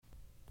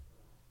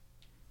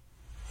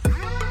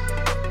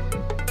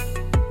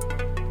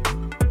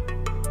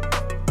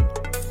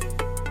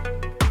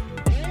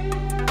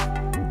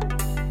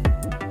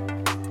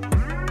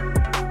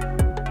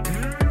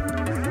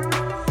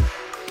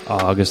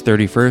August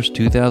 31st,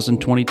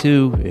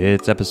 2022.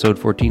 It's episode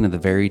 14 of the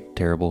Very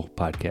Terrible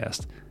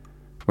Podcast.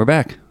 We're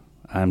back.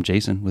 I'm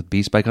Jason with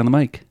B-Spike on the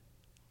mic.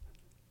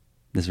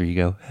 This is where you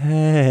go,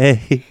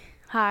 hey.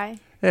 Hi.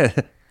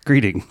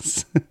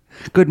 Greetings.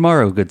 Good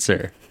morrow, good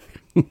sir.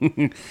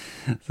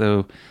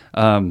 So,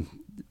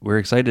 we're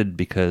excited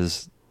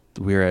because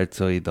we're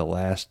actually the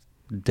last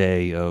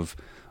day of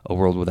a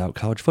world without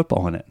college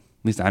football in it.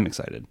 At least I'm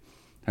excited.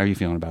 How are you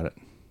feeling about it?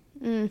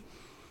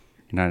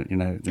 You're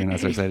not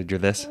so excited. You're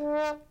this.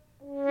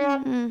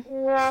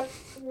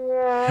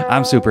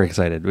 I'm super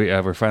excited.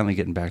 We're finally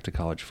getting back to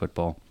college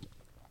football.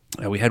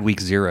 We had week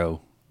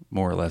 0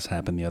 more or less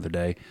happen the other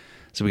day.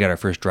 So we got our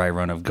first dry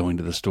run of going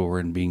to the store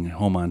and being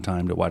home on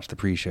time to watch the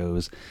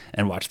pre-shows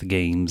and watch the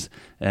games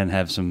and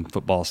have some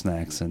football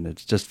snacks, and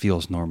it just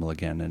feels normal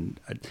again. And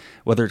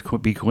whether it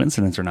could be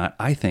coincidence or not,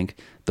 I think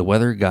the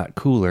weather got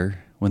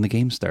cooler when the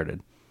game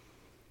started.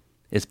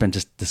 It's been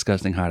just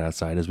disgusting hot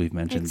outside, as we've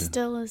mentioned. It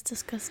still is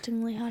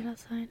disgustingly hot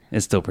outside.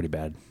 It's still pretty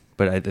bad,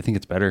 but I think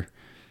it's better.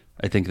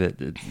 I think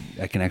that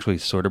I can actually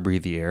sort of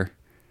breathe the air.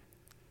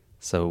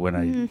 So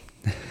when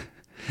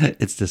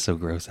it's just so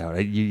gross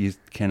out. You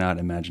cannot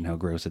imagine how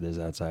gross it is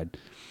outside.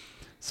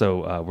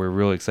 So we're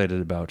really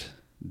excited about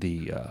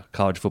the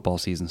college football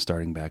season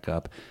starting back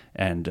up.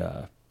 And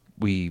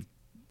we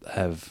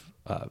have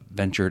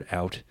ventured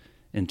out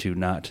into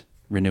not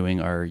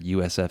renewing our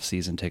USF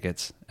season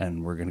tickets.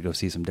 And we're going to go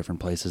see some different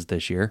places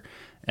this year.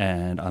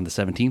 And on the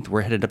 17th,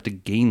 we're headed up to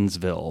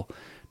Gainesville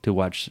to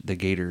watch the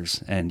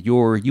Gators and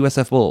your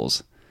USF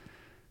Bulls,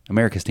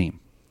 America's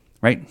team,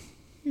 right?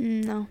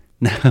 No.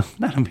 No,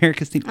 not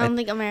America's team. I don't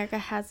think America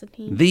has a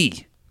team. The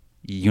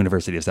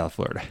University of South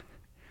Florida.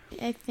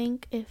 I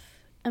think if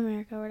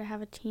America were to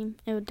have a team,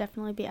 it would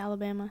definitely be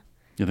Alabama.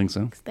 You think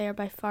so? Because they are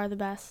by far the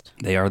best.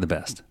 They are the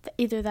best.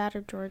 Either that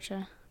or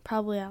Georgia.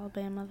 Probably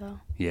Alabama, though.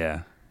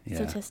 Yeah.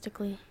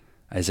 Statistically.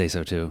 I say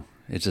so, too.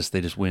 It's just,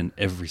 they just win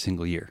every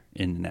single year,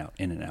 in and out,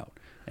 in and out.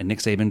 And Nick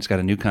Saban's got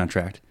a new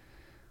contract,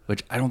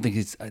 which I don't think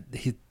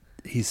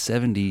he's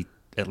 70,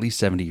 at least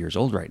 70 years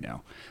old right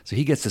now. So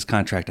he gets this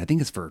contract, I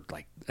think it's for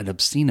like an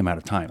obscene amount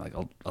of time, like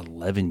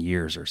 11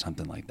 years or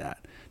something like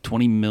that.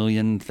 $20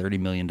 million, $30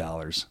 million.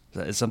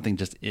 It's something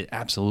just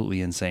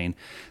absolutely insane.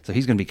 So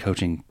he's going to be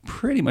coaching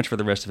pretty much for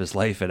the rest of his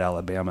life at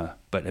Alabama.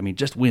 But, I mean,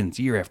 just wins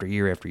year after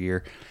year after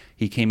year.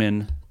 He came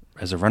in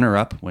as a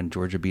runner-up when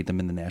Georgia beat them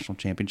in the national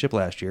championship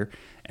last year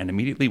and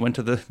immediately went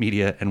to the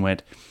media and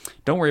went,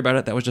 don't worry about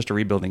it, that was just a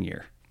rebuilding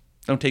year.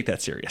 Don't take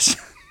that serious.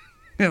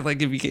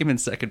 Like if he came in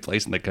second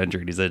place in the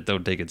country and he said,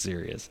 don't take it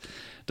serious.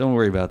 Don't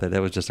worry about that.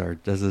 That was just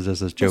this is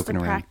just us joking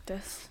around.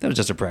 Practice. That was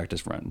just a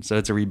practice run. So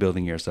it's a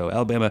rebuilding year. So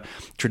Alabama,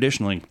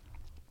 traditionally,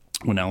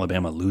 when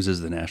Alabama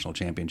loses the national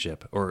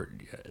championship,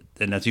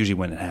 and that's usually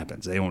when it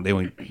happens. They won't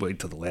wait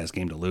till the last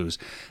game to lose.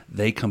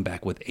 They come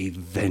back with a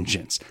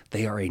vengeance.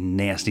 They are a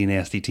nasty,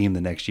 nasty team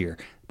the next year.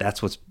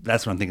 That's what I'm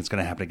thinking is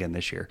going to happen again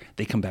this year.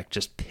 They come back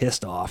just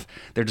pissed off.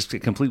 They're just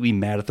completely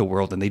mad at the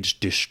world, and they just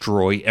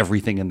destroy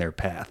everything in their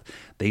path.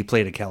 They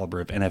play at a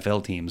caliber of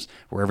NFL teams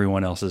where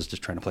everyone else is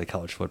just trying to play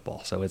college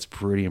football. So it's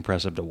pretty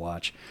impressive to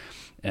watch.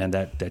 And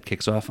that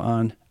kicks off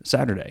on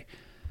Saturday.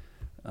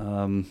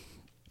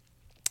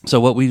 So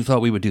what we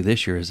thought we would do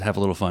this year is have a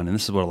little fun, and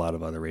this is what a lot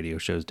of other radio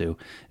shows do,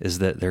 is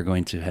that they're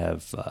going to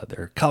have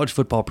their college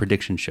football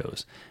prediction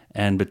shows.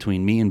 And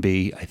between me and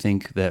B, I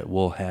think that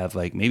we'll have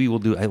I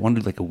want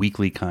to do like a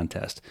weekly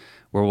contest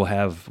where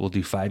we'll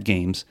do 5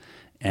 games,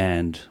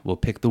 and we'll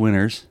pick the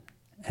winners,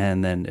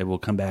 and then it will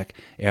come back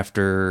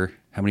after,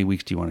 how many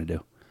weeks do you want to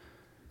do?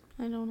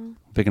 I don't know.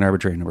 Pick an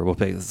arbitrary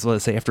number. So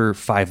let's say after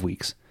 5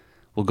 weeks.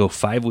 We'll go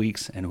 5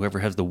 weeks, and whoever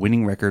has the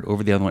winning record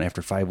over the other one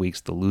after 5 weeks,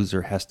 the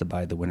loser has to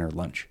buy the winner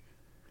lunch.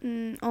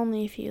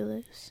 Only if you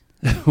lose.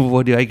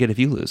 What do I get if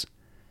you lose?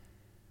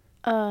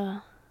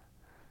 To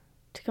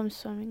come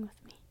swimming with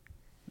me.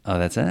 Oh,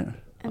 that's it?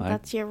 And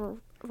that's your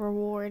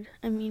reward.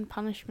 I mean,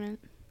 punishment.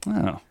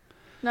 Oh.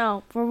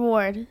 No,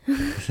 reward.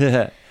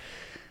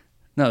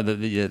 No,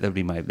 that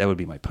would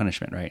be my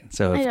punishment, right?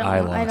 So if I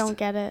lost, I don't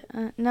get it.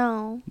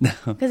 No.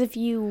 Because if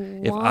you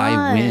won, if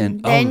I win,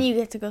 then you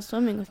get to go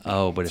swimming with me.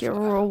 Oh, but it's if your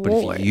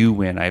reward. If you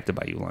win, I have to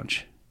buy you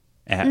lunch.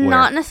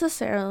 Not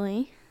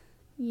necessarily.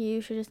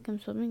 You should just come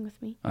swimming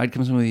with me. I'd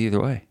come swimming with you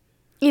either way.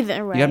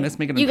 Either way. Yeah, let's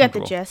make it you get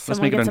the gist. Let's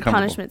someone make it gets a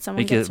uncomfortable. punishment.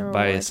 Someone gets a reward.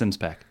 Buy a Sims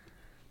pack.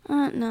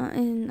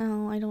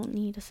 No, I don't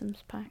need a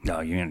Sims pack.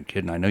 No, you're not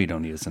kidding. I know you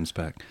don't need a Sims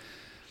pack.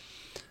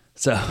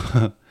 So,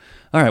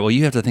 all right, well,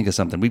 you have to think of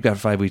something. We've got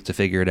 5 weeks to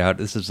figure it out.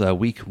 This is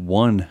week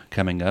 1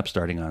 coming up,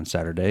 starting on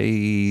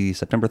Saturday,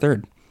 September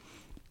 3rd.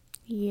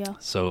 Yeah.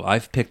 So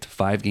I've picked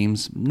 5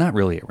 games, not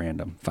really at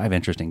random, 5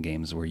 interesting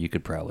games where you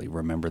could probably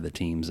remember the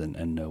teams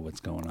and know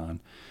what's going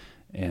on.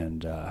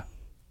 And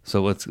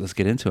so let's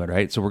get into it,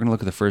 right? So we're going to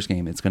look at the first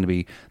game. It's going to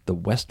be the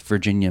West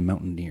Virginia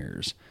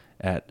Mountaineers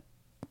at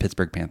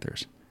Pittsburgh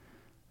Panthers.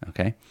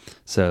 Okay,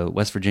 so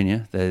West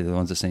Virginia, they're the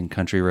ones that sing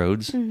Country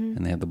Roads,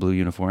 and they have the blue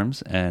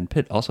uniforms. And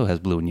Pitt also has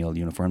blue and yellow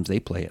uniforms.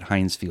 They play at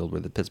Heinz Field, where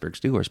the Pittsburgh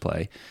Steelers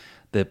play.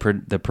 The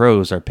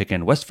pros are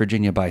picking West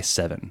Virginia by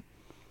 7.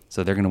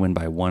 So they're going to win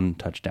by 1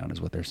 touchdown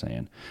is what they're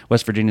saying.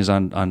 West Virginia's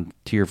on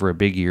tier for a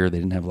big year. They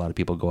didn't have a lot of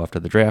people go after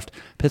the draft.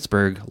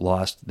 Pittsburgh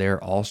lost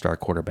their all-star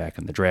quarterback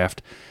in the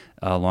draft,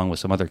 along with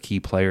some other key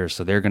players.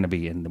 So they're going to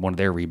be in one of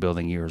their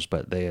rebuilding years.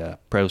 But they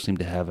pros seem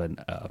to have an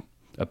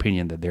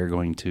opinion that they're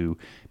going to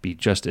be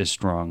just as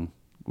strong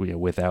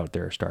without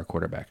their star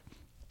quarterback.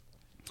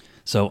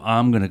 So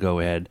I'm going to go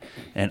ahead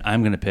and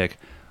I'm going to pick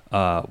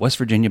West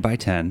Virginia by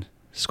 10.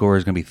 Score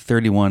is going to be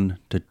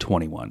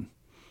 31-21.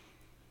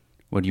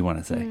 What do you want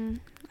to say?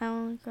 I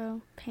want to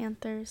go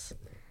Panthers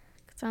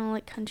because I don't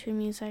like country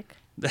music.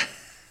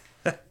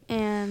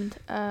 And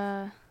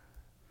I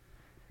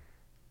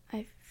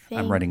think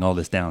I'm writing all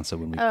this down so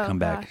when we come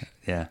back,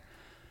 yeah.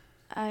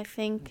 I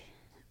think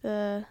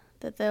that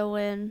they'll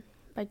win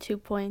by 2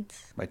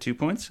 points. By 2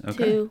 points?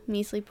 Okay. 2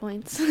 measly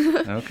points.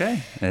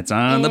 Okay. It's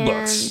on the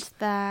books. And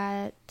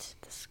that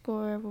the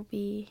score will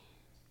be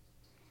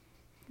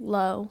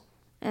low.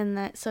 And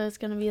that so it's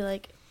going to be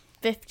like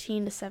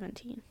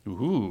 15-17.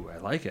 Ooh, I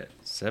like it.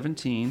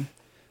 17-15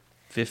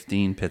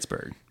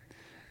 Pittsburgh.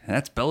 And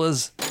that's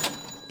Bella's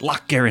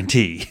lock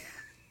guarantee.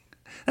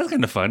 That's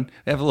kind of fun.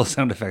 We have a little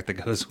sound effect that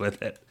goes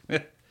with it.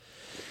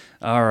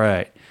 All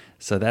right.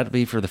 So that'll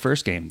be for the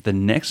first game. The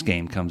next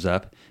game comes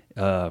up.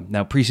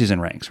 Now,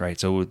 preseason ranks, right?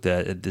 So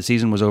the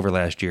season was over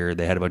last year.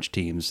 They had a bunch of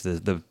teams.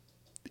 The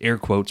air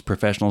quotes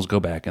professionals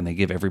go back and they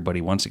give everybody,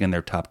 once again,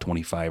 their top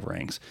 25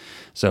 ranks.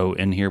 So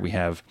in here we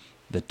have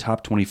the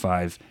top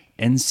 25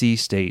 NC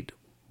State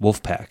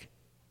Wolfpack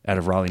out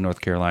of Raleigh,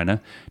 North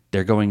Carolina.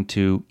 They're going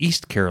to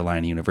East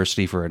Carolina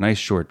University for a nice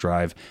short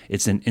drive.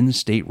 It's an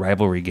in-state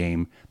rivalry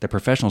game. The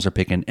professionals are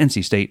picking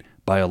NC State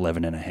by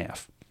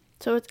 11.5.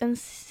 So it's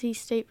NC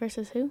State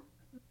versus who?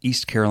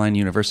 East Carolina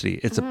University.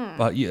 It's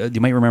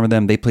you might remember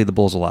them. They play the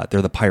Bulls a lot.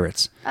 They're the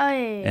Pirates. Oh,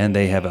 yeah. And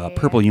they have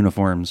purple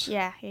uniforms.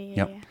 Yeah.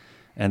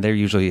 And they're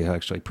usually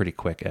actually pretty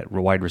quick at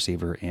wide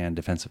receiver and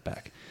defensive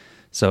back.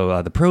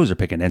 So the pros are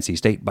picking NC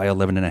State by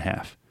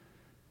 11.5.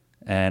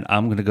 And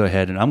I'm going to go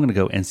ahead and I'm going to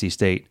go NC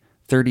State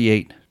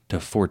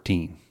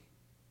 38-14.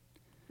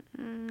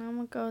 I'm going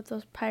to go with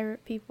those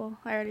pirate people.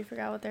 I already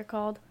forgot what they're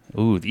called.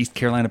 Ooh, the East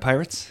Carolina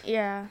Pirates?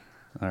 Yeah.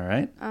 All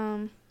right.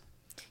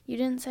 You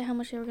didn't say how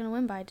much they were going to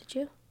win by, did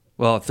you?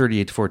 Well,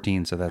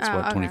 38-14, so that's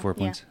okay. 24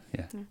 points?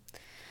 Yeah.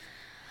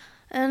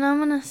 And I'm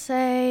going to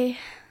say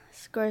the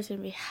score is going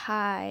to be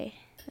high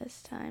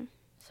this time.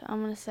 So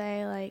I'm going to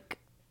say like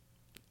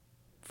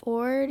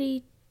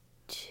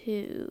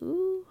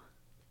 42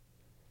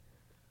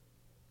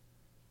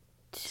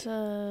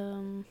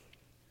 to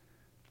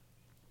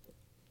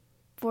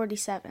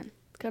 47.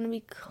 It's going to be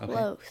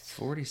close.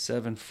 Okay.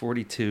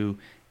 47-42.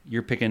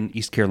 You're picking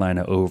East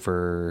Carolina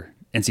over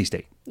NC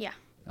State. Yeah.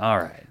 All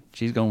right.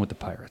 She's going with the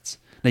Pirates.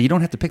 Now, you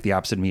don't have to pick the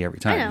opposite of me every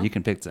time. I know. You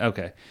can pick...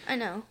 Okay. I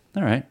know.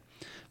 All right.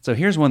 So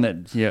here's one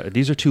that...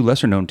 these are two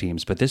lesser-known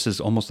teams, but this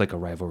is almost like a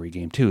rivalry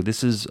game, too.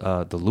 This is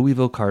the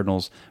Louisville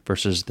Cardinals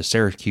versus the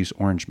Syracuse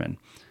Orangemen.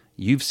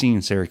 You've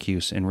seen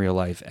Syracuse in real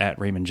life at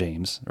Raymond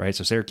James, right?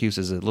 So Syracuse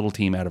is a little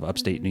team out of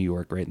upstate New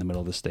York, right in the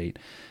middle of the state.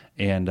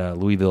 And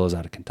Louisville is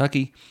out of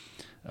Kentucky.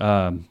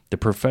 The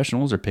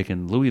professionals are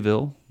picking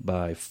Louisville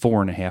by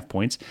 4.5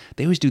 points.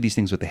 They always do these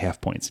things with the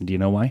half points. And do you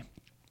know why?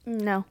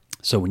 No.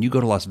 So when you go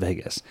to Las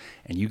Vegas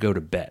and you go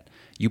to bet,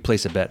 you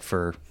place a bet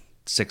for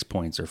 6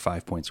 points or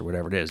 5 points or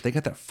whatever it is. They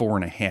got that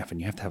 4.5 and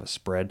you have to have a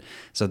spread.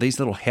 So these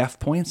little half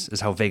points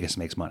is how Vegas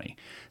makes money.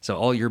 So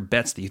all your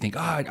bets that you think,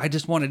 I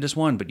just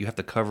won, but you have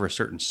to cover a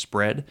certain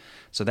spread.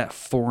 So that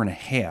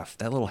 4.5,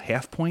 that little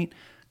half point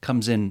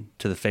comes in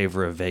to the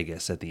favor of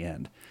Vegas at the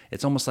end.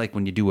 It's almost like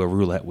when you do a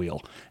roulette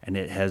wheel and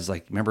it has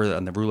like, remember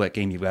on the roulette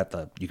game, you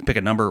can pick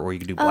a number or you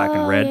can do black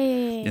and red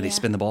and they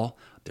spin the ball.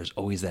 There's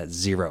always that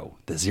zero,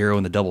 the zero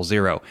and the double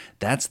zero.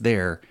 That's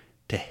there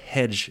to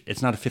hedge.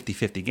 It's not a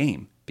 50-50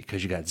 game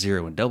because you got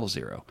zero and double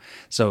zero.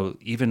 So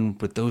even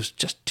with those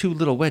just two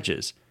little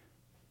wedges,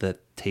 the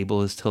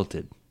table is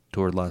tilted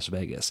toward Las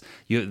Vegas.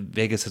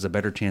 Vegas has a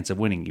better chance of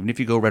winning. Even if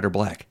you go red or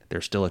black,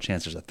 there's still a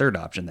chance there's a third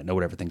option that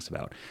nobody ever thinks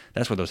about.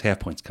 That's where those half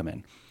points come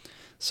in.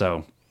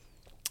 So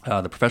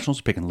the professionals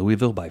are picking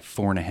Louisville by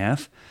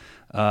 4.5.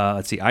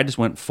 Let's see, I just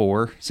went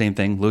 4. Same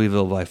thing,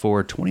 Louisville by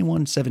 4,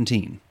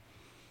 21-17.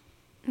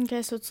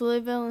 Okay, so it's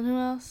Louisville and who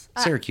else?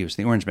 Syracuse,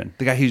 the Orangeman.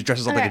 The guy who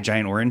dresses up like a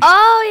giant orange.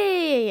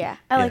 Oh, yeah.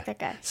 I like that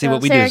guy. See, so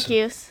what we Syracuse. do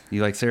is,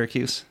 you like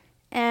Syracuse?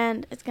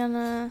 And it's going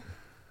to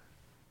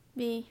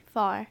be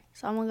far.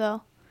 So I'm going to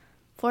go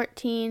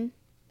 14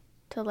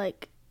 to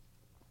like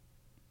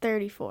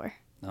 34.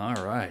 All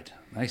right.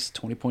 Nice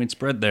 20-point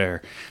spread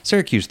there.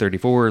 Syracuse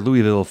 34,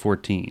 Louisville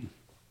 14.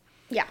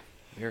 Yeah.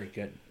 Very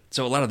good.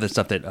 So a lot of the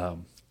stuff that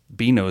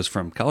B knows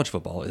from college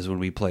football is when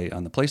we play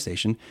on the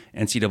PlayStation,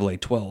 NCAA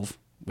 12,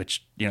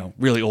 which,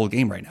 really old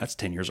game right now. It's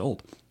 10 years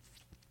old.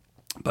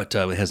 But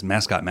it has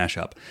mascot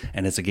mashup,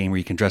 and it's a game where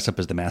you can dress up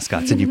as the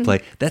mascots and you play.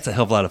 That's a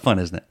hell of a lot of fun,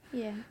 isn't it?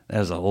 Yeah. That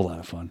is a whole lot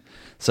of fun.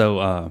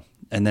 So,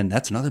 and then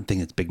that's another thing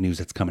that's big news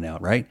that's coming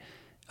out, right?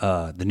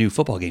 The new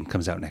football game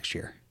comes out next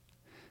year.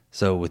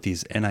 So with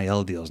these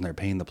NIL deals, and they're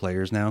paying the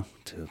players now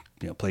to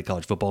play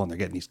college football, and they're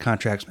getting these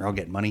contracts, and they're all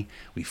getting money.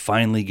 We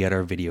finally get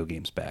our video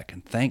games back,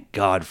 and thank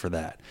God for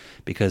that.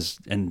 Because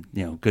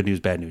good news,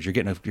 bad news. You're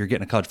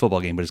getting a college football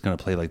game, but it's going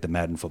to play like the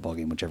Madden football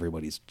game, which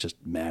everybody's just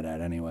mad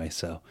at anyway.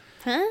 So,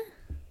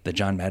 the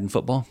John Madden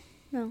football?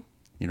 No.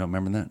 You don't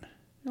remember that?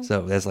 No.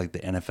 So that's like the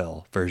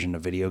NFL version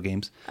of video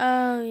games.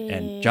 Oh yeah.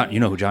 And John, you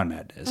know who John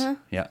Madden is?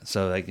 Yeah.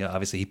 So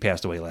obviously he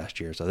passed away last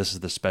year. So this is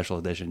the special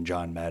edition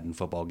John Madden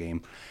football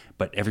game.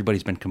 But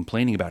everybody's been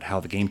complaining about how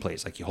the game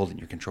plays. Like you hold it in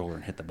your controller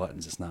and hit the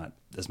buttons. It's not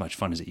as much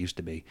fun as it used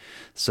to be.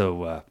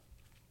 So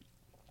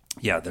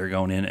they're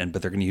going in,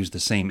 but they're going to use the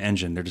same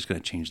engine. They're just going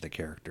to change the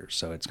characters.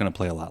 So it's going to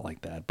play a lot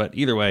like that. But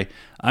either way,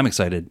 I'm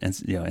excited. And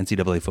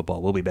NCAA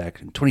football will be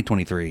back in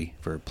 2023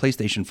 for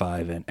PlayStation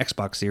 5 and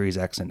Xbox Series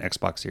X and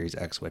Xbox Series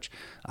X, which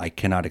I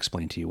cannot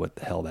explain to you what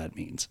the hell that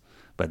means.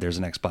 But there's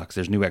an Xbox.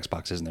 There's new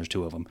Xboxes, and there's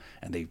two of them,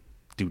 and they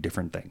do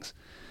different things.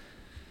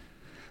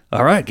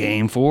 All right,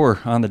 game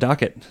 4 on the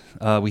docket.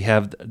 We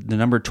have the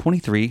number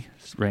 23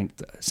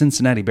 ranked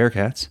Cincinnati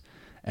Bearcats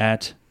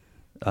at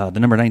the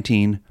number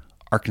 19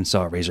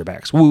 Arkansas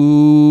Razorbacks.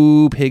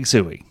 Woo, pig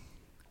suey.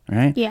 All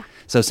right? Yeah.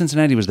 So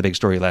Cincinnati was the big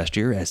story last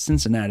year, as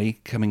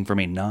Cincinnati, coming from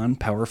a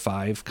non-Power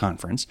 5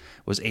 conference,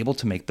 was able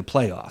to make the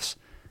playoffs.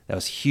 That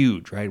was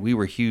huge, right? We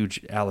were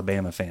huge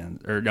Alabama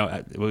fans.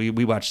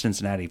 We watched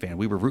Cincinnati fans.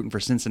 We were rooting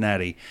for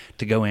Cincinnati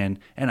to go in,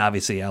 and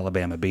obviously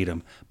Alabama beat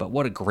them. But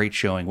what a great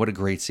showing. What a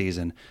great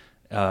season.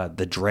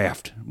 The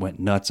draft went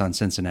nuts on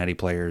Cincinnati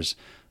players.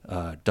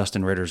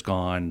 Dustin Ritter's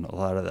gone. A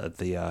lot of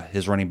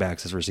his running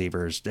backs, his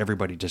receivers,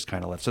 everybody just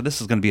kind of left. So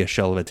this is going to be a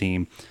shell of a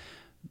team.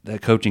 The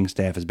coaching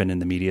staff has been in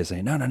the media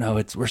saying,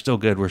 no, we're still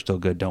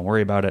good. Don't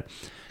worry about it.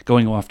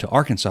 Going off to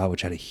Arkansas,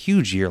 which had a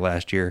huge year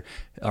last year.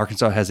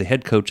 Arkansas has a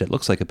head coach that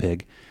looks like a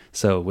pig.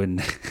 So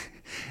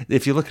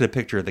if you look at a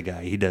picture of the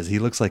guy, he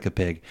looks like a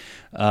pig,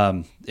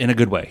 in a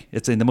good way.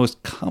 It's in the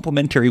most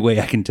complimentary way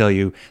I can tell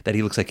you that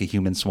he looks like a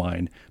human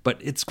swine. But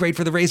it's great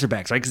for the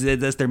Razorbacks, right? Because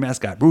that's their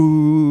mascot.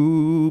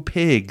 Boo,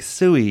 pig,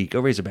 suey,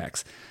 go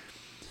Razorbacks.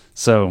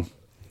 So,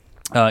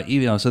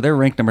 so they're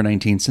ranked number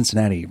 19.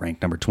 Cincinnati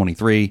ranked number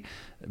 23.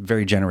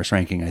 Very generous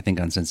ranking, I think,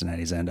 on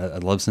Cincinnati's end. I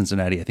love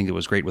Cincinnati. I think it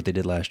was great what they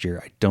did last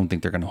year. I don't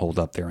think they're going to hold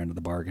up their end of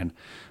the bargain.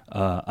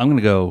 I'm going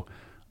to go.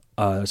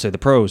 So the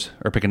pros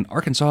are picking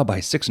Arkansas by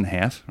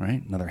 6.5,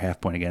 right? Another half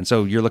point again.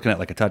 So you're looking at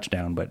like a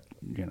touchdown, but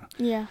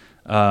Yeah.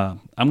 I'm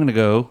going to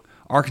go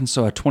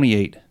Arkansas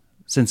 28,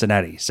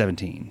 Cincinnati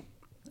 17.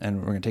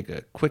 And we're going to take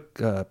a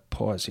quick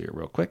pause here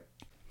real quick.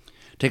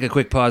 Take a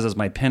quick pause as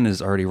my pen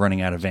is already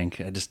running out of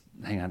ink.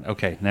 Hang on.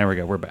 Okay, there we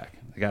go. We're back.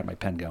 I got my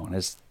pen going.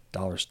 It's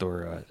dollar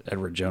store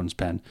Edward Jones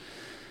pen.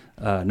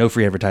 No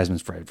free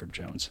advertisements for Edward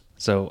Jones.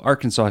 So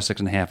Arkansas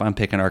 6.5. I'm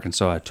picking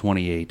Arkansas at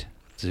 28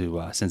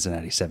 to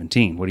Cincinnati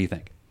 17. What do you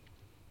think?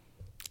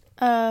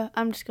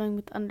 I'm just going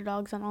with the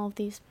underdogs on all of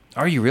these.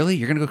 Are you really?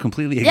 You're going to go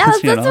completely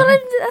against me on all? That's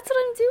what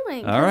I'm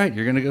doing. All right,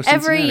 you're going to go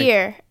Cincinnati. Every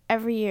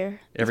year.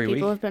 Every week?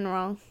 People have been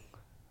wrong.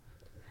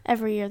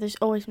 Every year, there's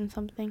always been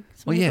something.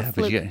 Well, yeah,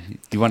 but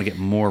you want to get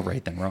more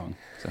right than wrong.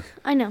 So.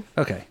 I know.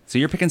 Okay, so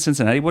you're picking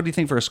Cincinnati. What do you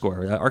think for a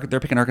score? They're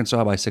picking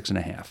Arkansas by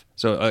 6.5.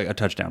 So a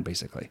touchdown,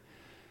 basically.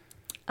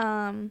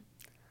 I'm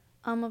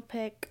going to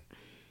pick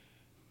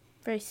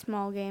very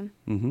small game.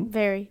 Mm-hmm.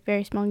 Very,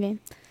 very small game.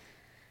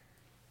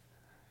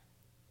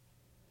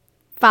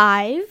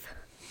 5.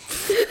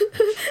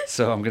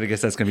 So I'm going to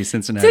guess that's going to be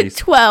Cincinnati. To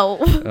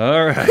 12.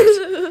 All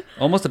right.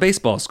 Almost a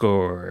baseball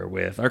score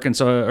with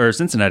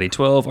Cincinnati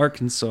 12,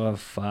 Arkansas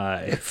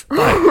 5.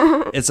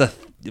 It's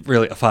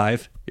really a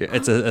 5.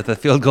 It's a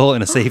field goal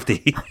and a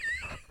safety.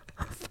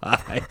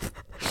 5.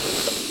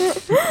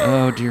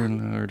 Oh, dear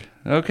Lord.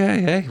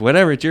 Okay, hey,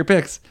 whatever. It's your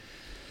picks.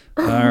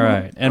 All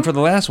right. And for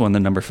the last one, the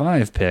number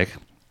 5 pick,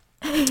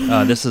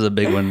 this is a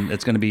big one.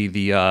 It's going to be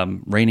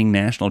the reigning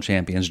national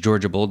champions,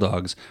 Georgia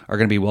Bulldogs, are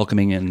going to be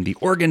welcoming in the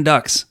Oregon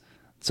Ducks.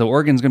 So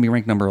Oregon's going to be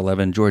ranked number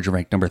 11, Georgia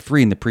ranked number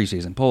 3 in the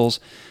preseason polls.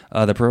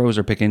 The pros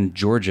are picking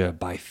Georgia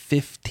by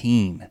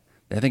 15.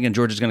 They're thinking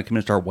Georgia's going to come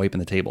in and start wiping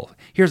the table.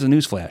 Here's a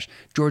news flash.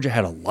 Georgia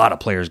had a lot of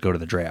players go to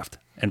the draft,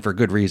 and for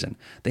good reason.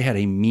 They had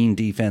a mean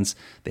defense.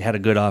 They had a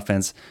good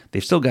offense.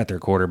 They've still got their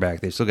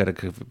quarterback. They've still got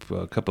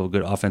a couple of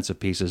good offensive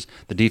pieces.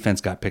 The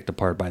defense got picked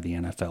apart by the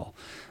NFL.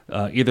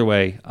 Either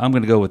way, I'm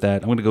going to go with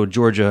that. I'm going to go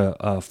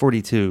Georgia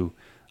 42,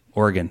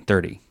 Oregon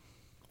 30.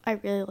 I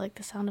really like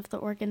the sound of the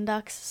Oregon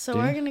Ducks. So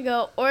we're going to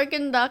go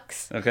Oregon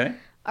Ducks. Okay.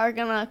 Are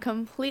going to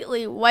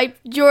completely wipe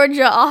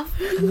Georgia off.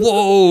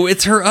 Whoa,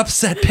 it's her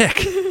upset pick.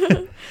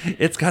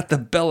 It's got the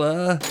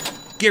Bella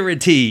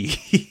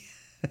guarantee.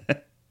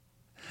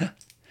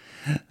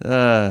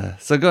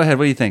 So go ahead.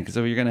 What do you think?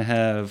 So you're going to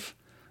have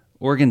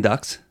Oregon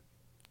Ducks.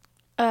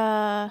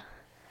 Quack.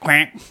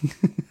 I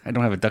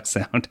don't have a duck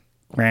sound.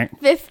 Quack.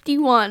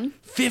 51.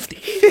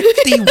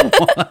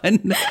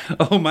 51.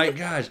 Oh my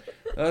gosh.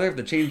 Oh, they have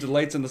to change the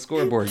lights on the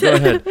scoreboard. Go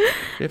ahead.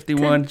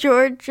 51.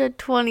 Georgia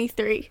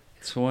 23.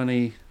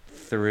 23.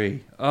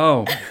 3.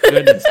 Oh, my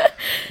goodness.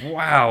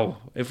 Wow.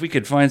 If we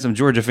could find some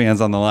Georgia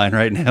fans on the line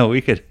right now,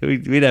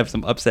 we'd have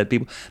some upset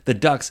people. The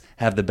Ducks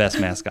have the best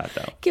mascot,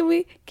 though. Can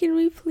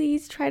we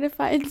please try to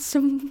find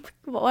some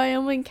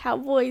Wyoming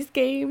Cowboys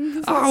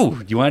games?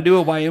 Oh, you want to do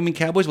a Wyoming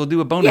Cowboys? We'll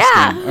do a bonus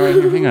Yeah. game. All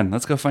right, hang on.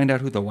 Let's go find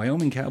out who the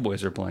Wyoming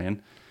Cowboys are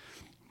playing.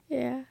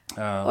 Yeah.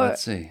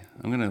 Let's see.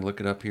 I'm going to look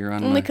it up here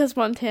on Only because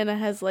Montana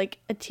has like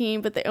a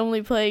team, but they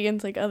only play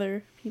against like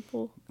other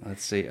people.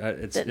 Let's see.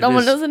 No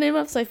one knows the name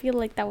of, so I feel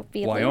like that would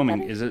be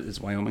Wyoming. A Is it? It's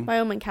Wyoming?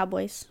 Wyoming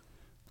Cowboys.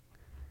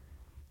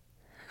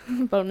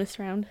 Bonus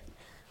round.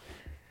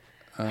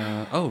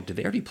 Did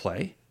they already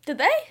play? Did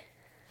they?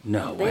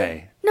 No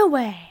way. No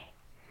way.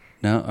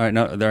 No, all right,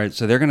 no, all right.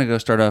 So they're going to go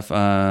start off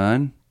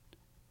on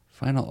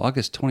final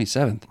August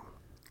 27th.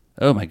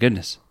 Oh my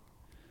goodness!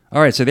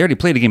 All right, so they already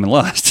played a game and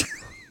lost.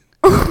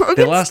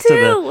 They lost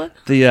to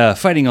the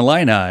Fighting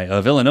Illini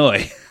of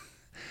Illinois.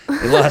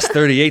 They lost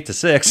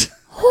 38-6.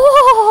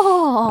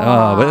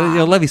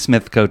 But Levy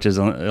Smith coaches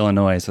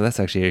Illinois, so that's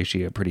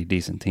actually a pretty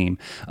decent team.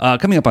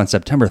 Coming up on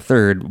September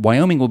 3rd,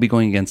 Wyoming will be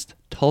going against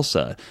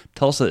Tulsa.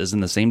 Tulsa is in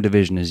the same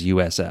division as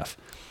USF.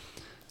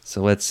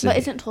 So let's see. But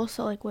isn't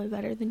Tulsa like way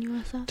better than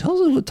USF?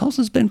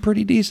 Tulsa's been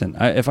pretty decent.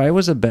 If I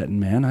was a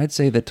betting man, I'd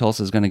say that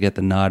Tulsa's going to get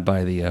the nod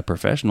by the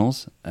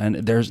professionals, and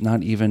there's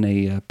not even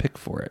a pick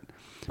for it.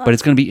 But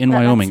it's going to be in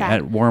Wyoming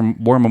at War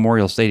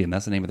Memorial Stadium.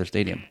 That's the name of their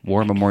stadium,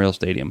 War Memorial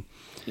Stadium.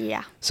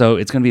 Yeah. So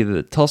it's going to be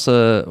the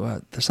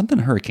Tulsa, there's something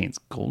Hurricanes,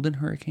 Golden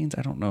Hurricanes?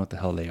 I don't know what the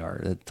hell they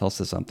are.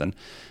 Tulsa something.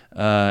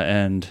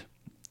 And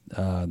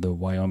the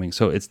Wyoming.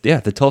 So it's,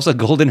 the Tulsa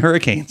Golden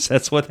Hurricanes.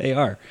 That's what they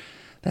are.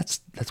 That's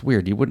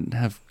weird. You wouldn't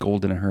have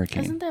gold in a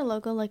hurricane. Isn't their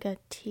logo like a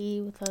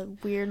T with a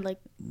weird like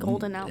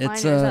golden outline?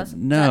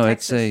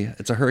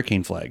 It's a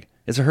hurricane flag.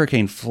 It's a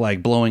hurricane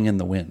flag blowing in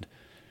the wind.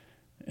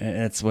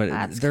 That's what.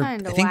 That's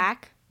kind of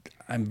whack.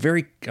 I'm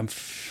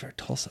for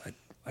Tulsa.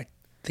 I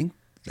think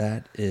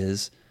that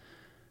is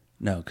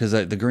no, because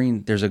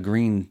there's a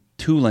green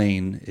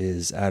 2-lane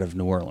is out of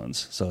New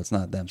Orleans, so it's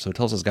not them. So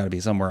Tulsa's got to be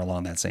somewhere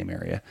along that same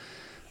area.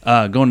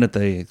 Going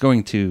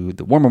to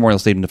the War Memorial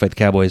Stadium to fight the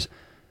Cowboys.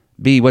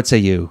 B, what say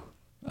you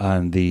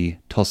on the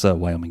Tulsa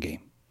Wyoming game?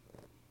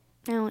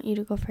 I want you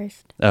to go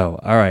first. Oh,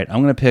 all right.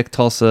 I'm going to pick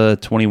Tulsa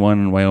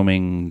 21,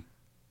 Wyoming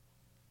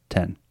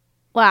 10.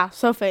 Wow,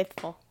 so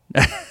faithful.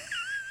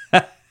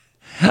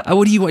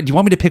 What do you want? Do you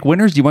want me to pick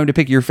winners? Do you want me to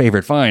pick your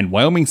favorite? Fine.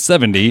 Wyoming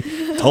 70,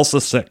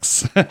 Tulsa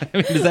 6. I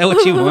mean, is that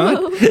what you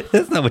want?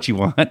 That's not what you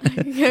want.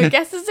 Your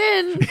guess is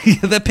in.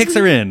 The picks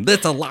are in.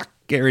 That's a lock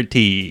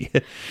guarantee.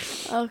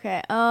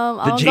 Okay.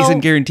 The Jason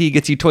guarantee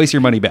gets you twice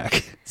your money back.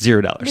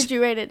 $0. Did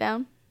you write it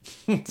down?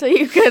 So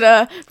you could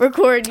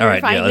record your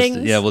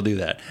findings? Yeah, we'll do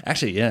that.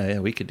 Actually, yeah,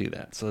 we could do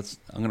that. So I'm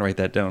going to write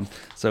that down.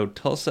 So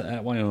Tulsa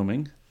at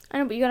Wyoming. I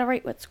know, but you got to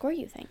write what score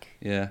you think.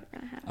 Yeah.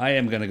 I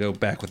am going to go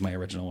back with my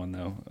original one,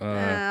 though.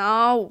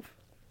 I'm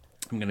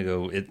going to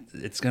go,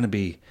 it's going to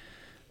be,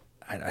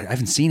 I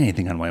haven't seen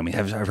anything on Wyoming.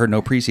 I've heard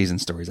no preseason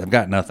stories. I've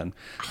got nothing.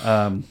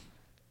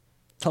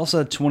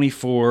 Tulsa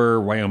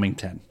 24, Wyoming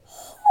 10.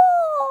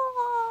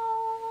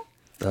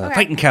 Okay.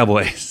 Fighting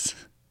Cowboys.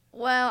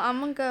 Well,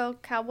 I'm going to go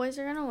Cowboys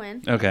are going to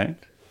win. Okay.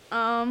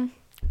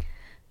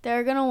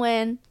 They're going to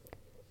win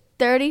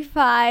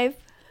 35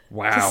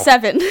 Wow. to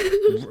 7.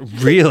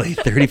 Really?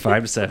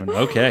 35-7.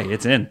 Okay,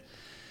 it's in.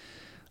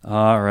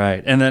 All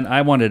right. And then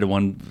I wanted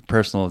one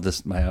personal of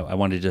this. I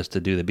wanted just to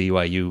do the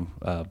BYU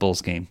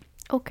Bulls game.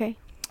 Okay.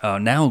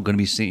 Now going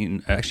to be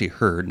seen, actually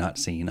heard, not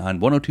seen, on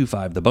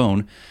 102.5 The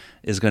Bone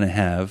is going to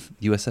have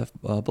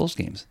USF Bulls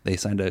games. They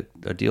signed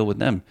a deal with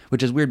them,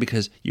 which is weird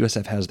because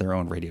USF has their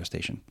own radio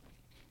station.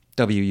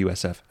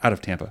 WUSF out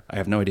of Tampa. I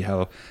have no idea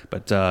how,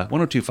 but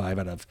 102.5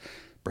 out of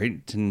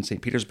Bradenton,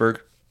 St.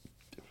 Petersburg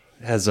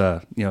has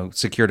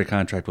secured a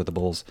contract with the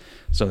Bulls,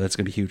 so that's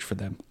going to be huge for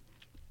them.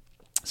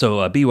 So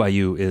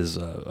BYU is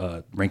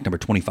ranked number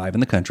 25 in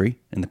the country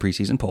in the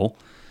preseason poll.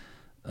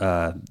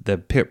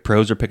 The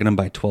pros are picking them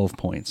by 12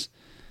 points.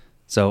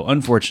 So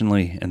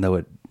unfortunately, and though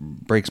it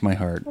breaks my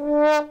heart,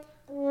 I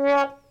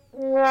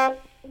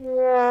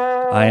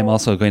am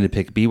also going to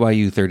pick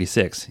BYU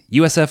 36,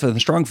 USF in the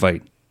strong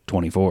fight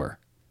 24.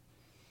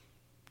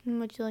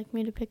 Would you like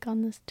me to pick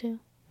on this too?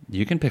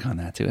 You can pick on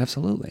that too,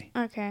 absolutely.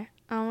 Okay,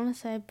 I want to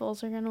say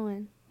Bulls are going to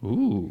win.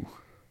 Ooh.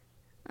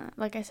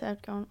 Like I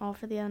said, going all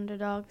for the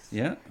underdogs.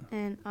 Yeah.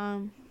 And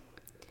I'm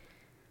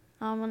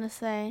going to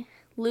say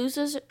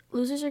losers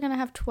are going to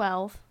have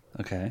 12.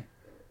 Okay.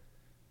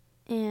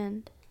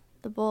 And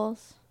the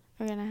Bulls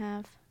are going to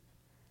have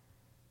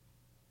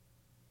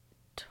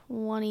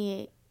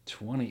 28.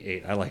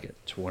 28. I like it.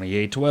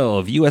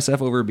 28-12.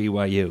 USF over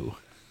BYU.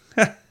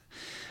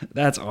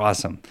 That's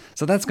awesome.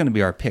 So that's going to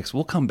be our picks.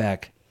 We'll come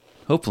back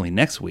hopefully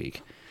next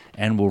week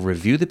and we'll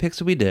review the picks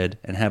that we did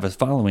and have a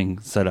following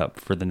set up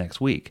for the next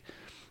week.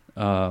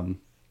 What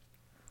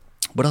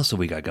else have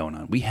we got going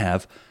on?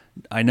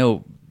 I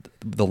know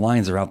the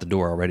lines are out the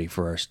door already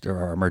for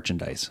our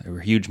merchandise.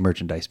 We're huge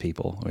merchandise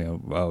people,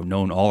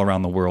 known all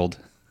around the world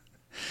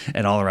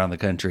and all around the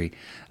country.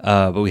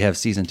 But we have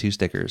season 2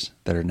 stickers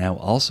that are now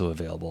also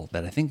available.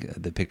 That I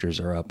think the pictures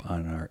are up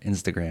on our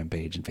Instagram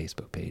page and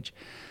Facebook page.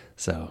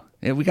 So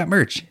yeah, we got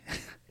merch.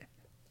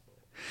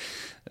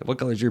 What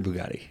color is your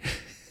Bugatti?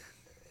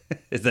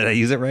 Is that I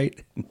use it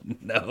right?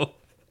 No.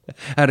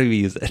 How do we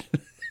use it?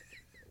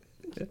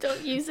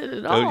 Don't use it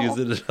at all. Don't use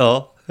it at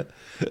all.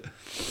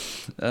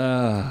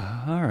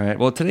 All right.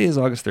 Well, today is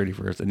August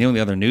 31st. And the only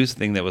other news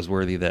thing that was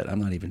worthy that I'm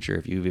not even sure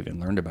if you've even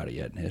learned about it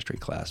yet in history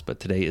class, but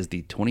today is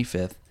the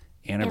 25th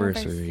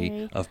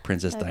anniversary of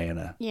Princess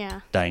Diana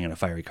dying in a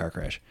fiery car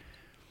crash.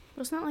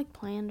 Wasn't that like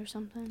planned or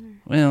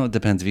something? Well, it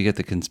depends. If you get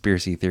the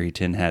conspiracy theory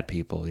tin hat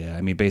people, yeah.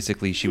 I mean,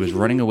 basically, she was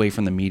running away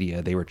from the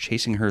media. They were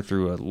chasing her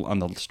through on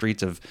the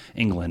streets of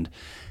England,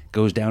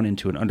 goes down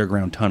into an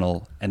underground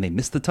tunnel, and they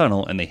missed the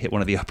tunnel, and they hit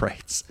one of the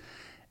uprights.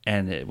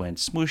 And it went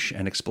smoosh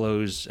and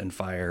explodes and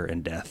fire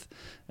and death.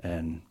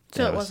 And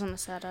so it wasn't a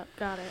setup.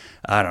 Got it.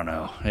 I don't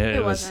know.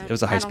 It wasn't. It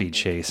was a high-speed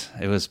chase.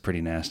 It was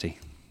pretty nasty.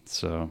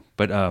 So,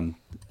 but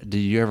did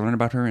you ever learn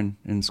about her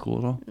in school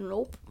at all?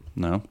 Nope.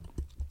 No.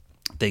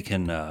 They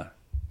can.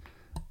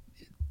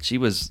 She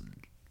was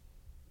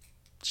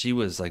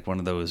like one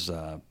of those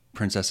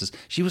princesses.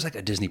 She was like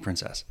a Disney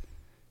princess.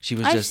 She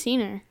was. I've seen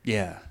her.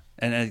 Yeah,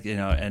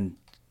 and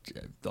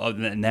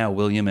now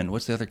William and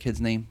what's the other kid's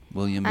name?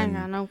 William. I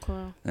got no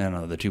clue. I don't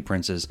know, the two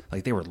princes.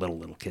 Like they were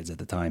little kids at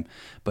the time,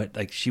 but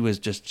like she was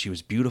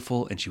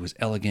beautiful and she was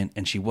elegant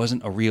and she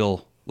wasn't a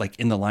real like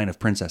in the line of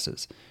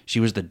princesses. She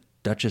was the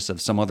Duchess of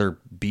some other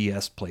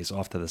BS place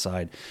off to the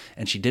side,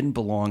 and she didn't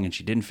belong and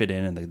she didn't fit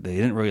in, and they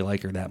didn't really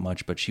like her that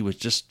much, but she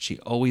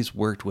always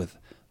worked with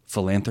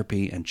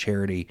philanthropy and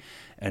charity,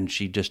 and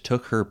she just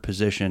took her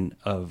position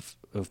of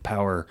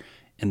power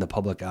in the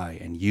public eye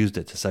and used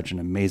it to such an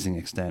amazing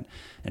extent.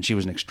 And she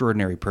was an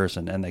extraordinary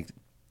person, and like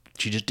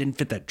she just didn't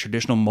fit that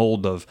traditional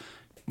mold of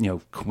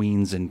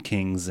queens and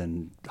kings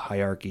and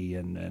hierarchy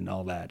and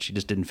all that. She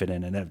just didn't fit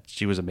in, and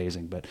she was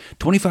amazing. But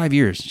 25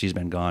 years she's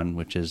been gone,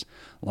 which is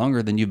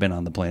longer than you've been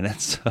on the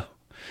planet. So,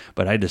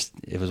 but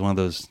it was one of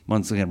those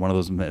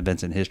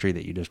events in history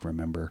that you just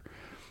remember.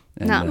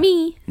 And, not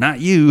me. Not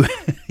you.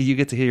 You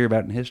get to hear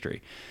about in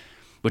history,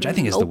 which I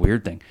think is the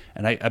weird thing.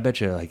 And I bet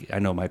you, like, I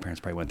know my parents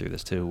probably went through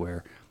this too,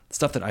 where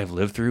stuff that I've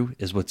lived through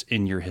is what's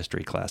in your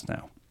history class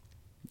now.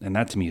 And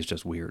that to me is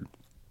just weird.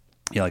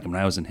 Yeah, like when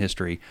I was in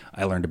history,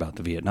 I learned about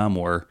the Vietnam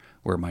War,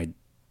 where my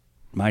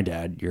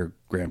dad, your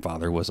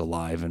grandfather, was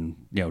alive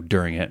and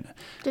during it.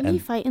 Didn't he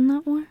fight in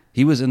that war?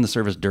 He was in the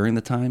service during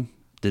the time.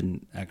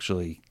 Didn't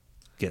actually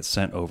get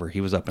sent over. He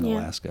was up in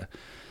Alaska.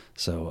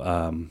 So,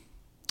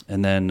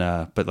 and then,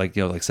 but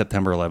like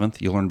September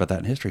 11th, you learn about that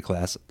in history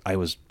class. I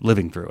was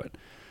living through it.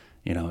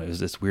 It was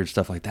this weird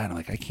stuff like that. I'm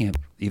like, I can't.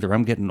 Either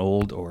I'm getting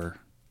old, or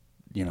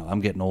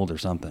I'm getting old or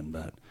something.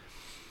 But.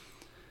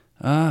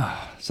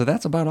 So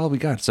that's about all we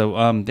got. So,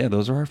 yeah,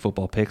 those are our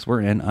football picks.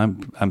 We're in.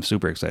 I'm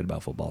super excited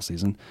about football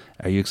season.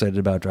 Are you excited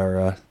about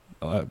our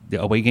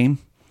away game?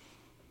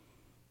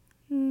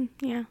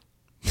 Yeah.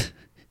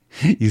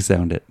 You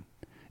sound it.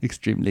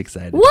 Extremely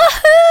excited.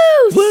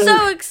 Woohoo! Woo!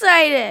 So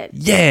excited.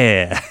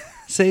 Yeah.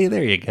 See,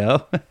 there you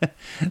go.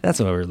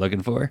 That's what we're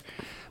looking for.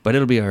 But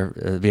it'll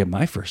be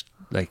my first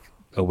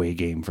away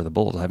game for the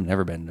Bulls. I've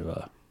never been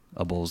to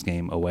a Bulls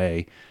game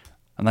away.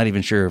 I'm not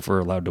even sure if we're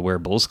allowed to wear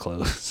Bulls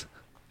clothes.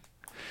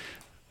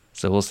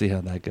 So we'll see how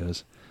that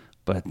goes.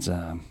 But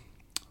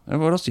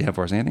what else do you have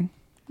for us? Anything?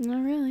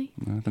 Not really.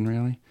 Nothing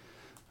really?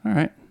 All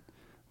right.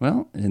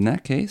 Well, in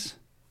that case,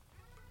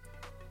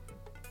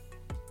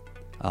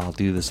 I'll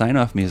do the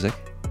sign-off music.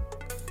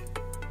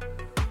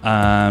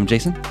 I'm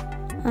Jason.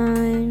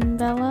 I'm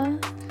Bella.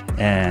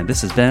 And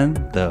this has been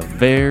the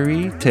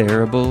Very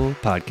Terrible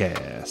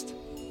Podcast.